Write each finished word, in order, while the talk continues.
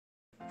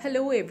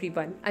Hello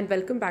everyone and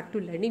welcome back to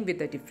Learning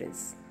with a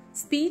Difference.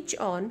 Speech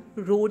on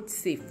road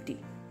safety.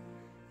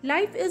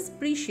 Life is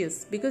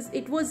precious because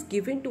it was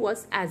given to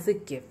us as a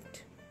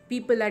gift.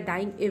 People are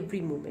dying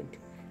every moment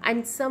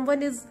and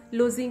someone is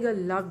losing a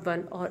loved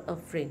one or a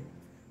friend.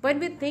 When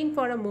we think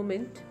for a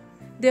moment,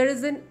 there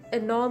is an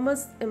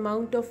enormous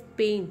amount of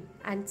pain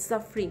and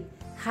suffering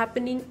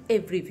happening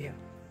everywhere.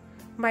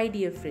 My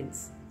dear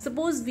friends,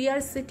 suppose we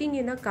are sitting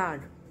in a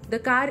car. The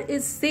car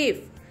is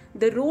safe,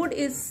 the road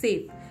is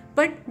safe.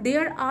 But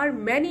there are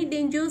many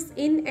dangers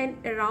in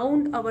and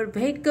around our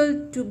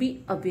vehicle to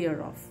be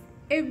aware of.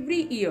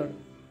 Every year,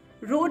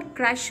 road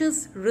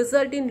crashes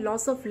result in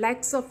loss of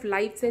lakhs of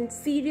lives and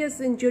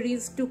serious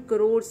injuries to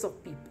crores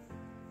of people.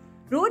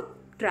 Road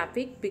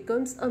traffic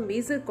becomes a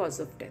major cause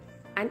of death,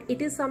 and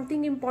it is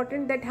something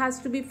important that has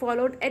to be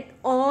followed at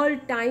all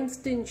times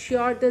to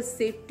ensure the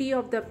safety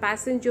of the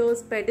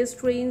passengers,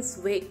 pedestrians,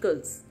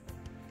 vehicles.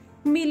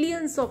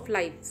 Millions of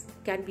lives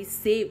can be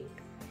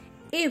saved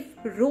if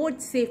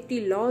road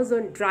safety laws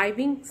on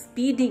driving,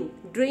 speeding,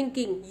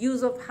 drinking,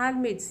 use of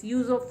helmets,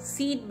 use of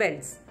seat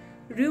belts,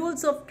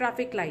 rules of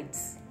traffic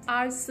lights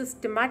are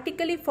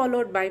systematically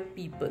followed by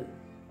people.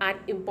 An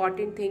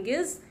important thing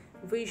is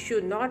we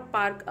should not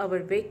park our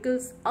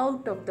vehicles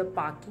out of the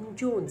parking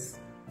zones.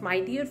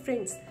 My dear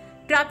friends,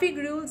 traffic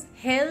rules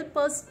help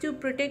us to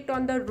protect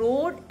on the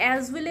road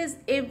as well as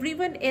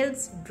everyone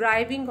else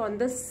driving on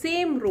the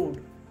same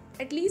road.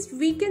 At least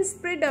we can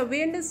spread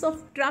awareness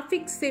of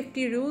traffic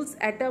safety rules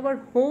at our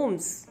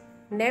homes.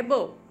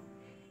 Never.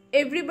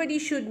 Everybody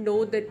should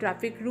know the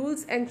traffic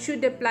rules and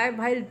should apply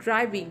while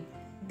driving.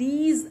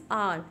 These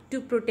are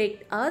to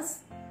protect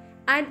us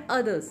and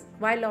others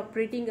while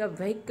operating a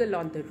vehicle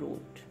on the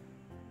road.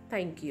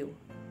 Thank you.